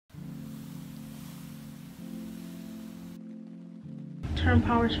turn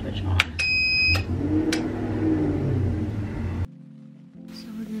power switch on. So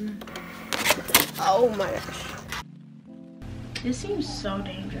we're gonna, oh my gosh, this seems so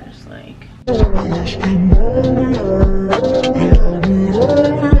dangerous, like.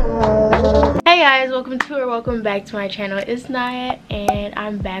 Hey guys, welcome back to my channel. It's Naya and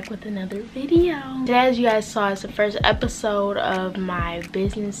I'm back with another video. Today, as you guys saw, it's the first episode of my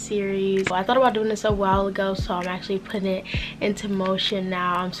business series. I thought about doing this a while ago, so I'm actually putting it into motion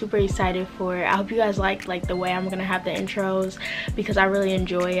now. I'm super excited for it. I hope you guys like the way I'm gonna have the intros, because I really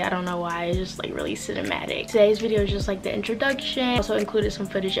enjoy it. I don't know why, it's just like really cinematic. Today's video is just like the introduction. I also included some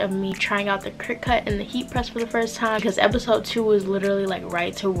footage of me trying out the crit cut and the heat press for the first time, because episode 2 was literally like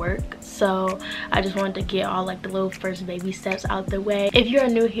right to work. So I just wanted to get all like the little first baby steps out the way. If you're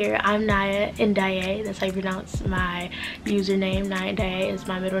new here, I'm Naya Ndaye. That's how you pronounce my username. Naya Ndaye is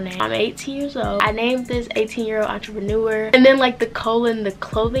my middle name. I'm 18 years old. I named this 18-year-old entrepreneur, and then like the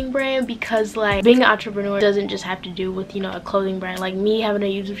clothing brand, because like being an entrepreneur doesn't just have to do with, you know, a clothing brand. Like me having a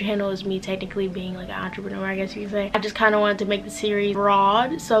YouTube channel is me technically being like an entrepreneur, I guess you could say. I just kind of wanted to make the series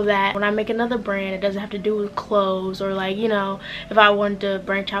broad so that when I make another brand, it doesn't have to do with clothes, or like, you know, if I wanted to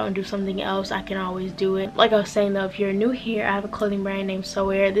branch out and do something else, I can always do it. Like I was saying though, if you're new here, I have a clothing brand named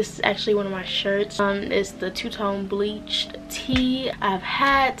Sowear. This is actually one of my shirts. It's the two-tone bleached tee. I have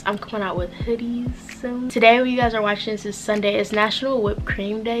hats. I'm coming out with hoodies soon. Today, when you guys are watching this, is Sunday. It's National Whipped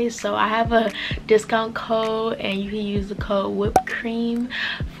Cream Day, so I have a discount code and you can use the code whipped cream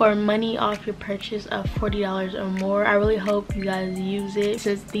for money off your purchase of $40 or more. I really hope you guys use it.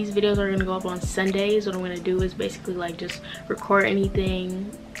 Since these videos are gonna go up on Sundays, what I'm gonna do is basically like just record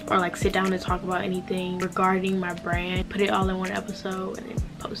anything or like sit down and talk about anything regarding my brand, put it all in one episode and then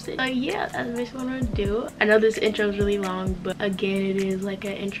post it. So yeah, that's basically what I'm gonna do. I know this intro is really long, but again, it is like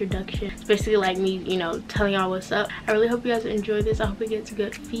an introduction. It's basically like me, you know, telling y'all what's up. I really hope you guys enjoy this. I hope it gets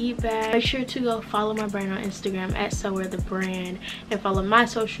good feedback. Make sure to go follow my brand on Instagram at Sowear the brand, and follow my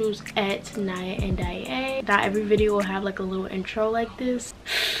socials at Naya Ndaye. Not every video will have like a little intro like this.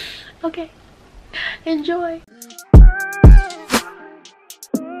 Okay, enjoy.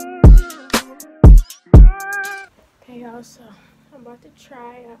 Hey y'all, so I'm about to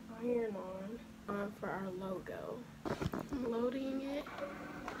try an iron on for our logo. I'm loading it.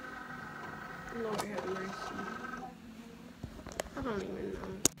 Lord have mercy. I don't even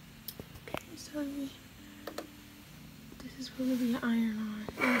know. Okay, so this is supposed to be an iron on.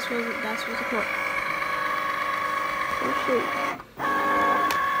 And that's supposed to go. Oh shoot.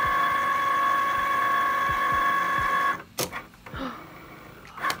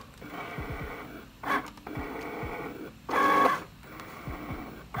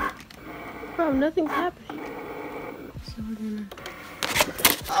 Bro, nothing's happening. So we're gonna,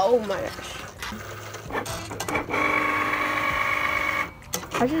 oh my gosh,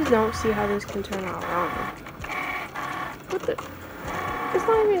 I just don't see how this can turn out wrong. What the, it's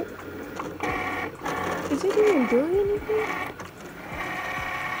not even, is it even doing anything?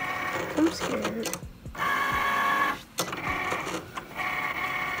 I'm scared.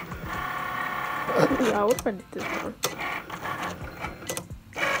 Yeah, what if I did this wrong?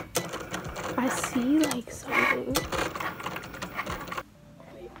 I see like something.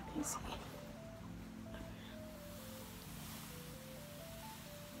 Wait, let me see.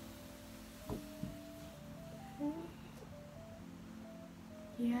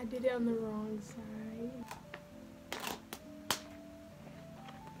 Yeah, I did it on the wrong side.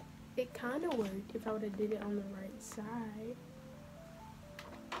 It kind of worked if I would have did it on the right side.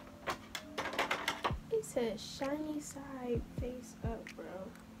 It says shiny side face up, bro.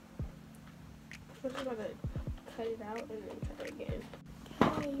 I'm just about to cut it out and then try it again.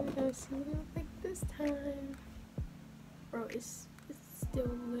 Okay, you're gonna see what it looks like this time. Bro, it's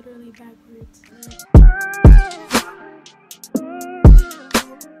still literally backwards.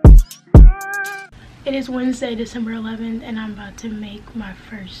 It is Wednesday, December 11th, and I'm about to make my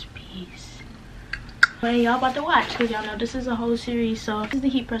first piece. But y'all about to watch, because y'all know this is a whole series. So this is the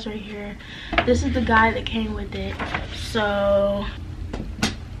heat press right here. This is the guy that came with it. So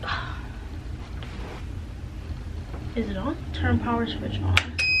is it on? Turn power switch on.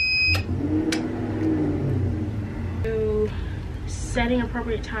 To setting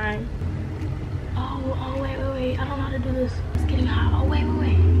appropriate time. Oh wait, I don't know how to do this. It's getting hot. Oh wait.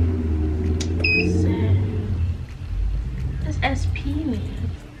 Set. What does SP mean?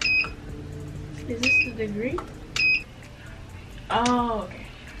 Is this the degree? Oh, okay.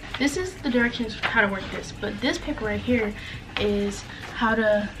 This is the directions how to work this, but this paper right here is how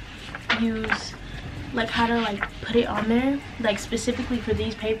to use, like how to like put it on there, like specifically for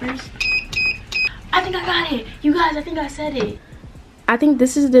these papers. I think I got it, you guys. I think I said it. I think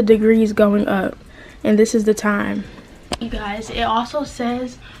this is the degrees going up, and this is the time. You guys, it also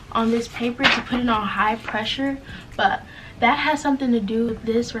says on this paper to put it on high pressure, but that has something to do with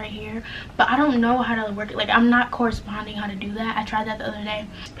this right here, but I don't know how to work it. Like, I'm not corresponding how to do that. I tried that the other day.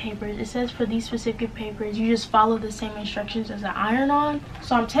 Papers, it says for these specific papers you just follow the same instructions as the iron on.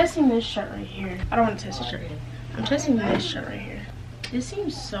 So I'm testing this shirt right here. I don't want to test the shirt. I'm testing this shirt right here. This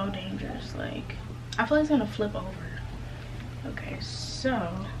seems so dangerous. Like, I feel like it's gonna flip over. Okay, so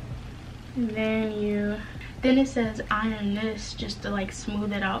then it says iron this just to like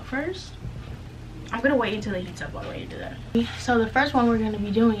smooth it out first. I'm gonna wait until it heats up all the way to do that. So the first one we're gonna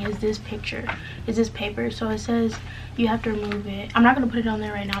be doing is this paper. So it says you have to remove it. I'm not gonna put it on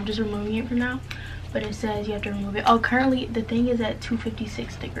there right now, I'm just removing it for now, but it says you have to remove it. Oh, currently the thing is at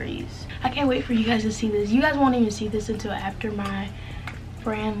 256 degrees. I can't wait for you guys to see this. You guys won't even see this until after my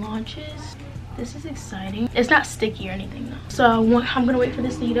brand launches. This is exciting. It's not sticky or anything though. So I'm gonna wait for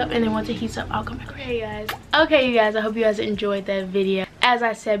this to heat up, and then once it heats up, I'll come back. Okay you guys, I hope you guys enjoyed that video. As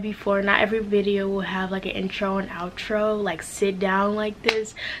I said before, not every video will have like an intro and outro, like sit down like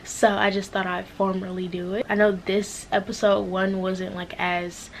this. So I just thought I'd formally do it. I know this episode 1 wasn't like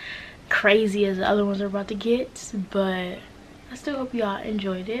as crazy as the other ones are about to get, but I still hope y'all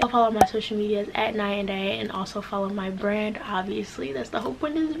enjoyed it. I'll follow my social medias at @NiaandDiet, and also follow my brand. Obviously, that's the whole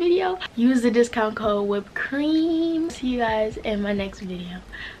point of this video. Use the discount code whipped cream. See you guys in my next video.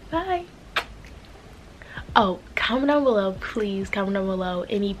 Bye. Oh, comment down below, please comment down below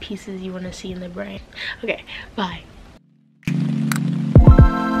any pieces you want to see in the brand. Okay, bye.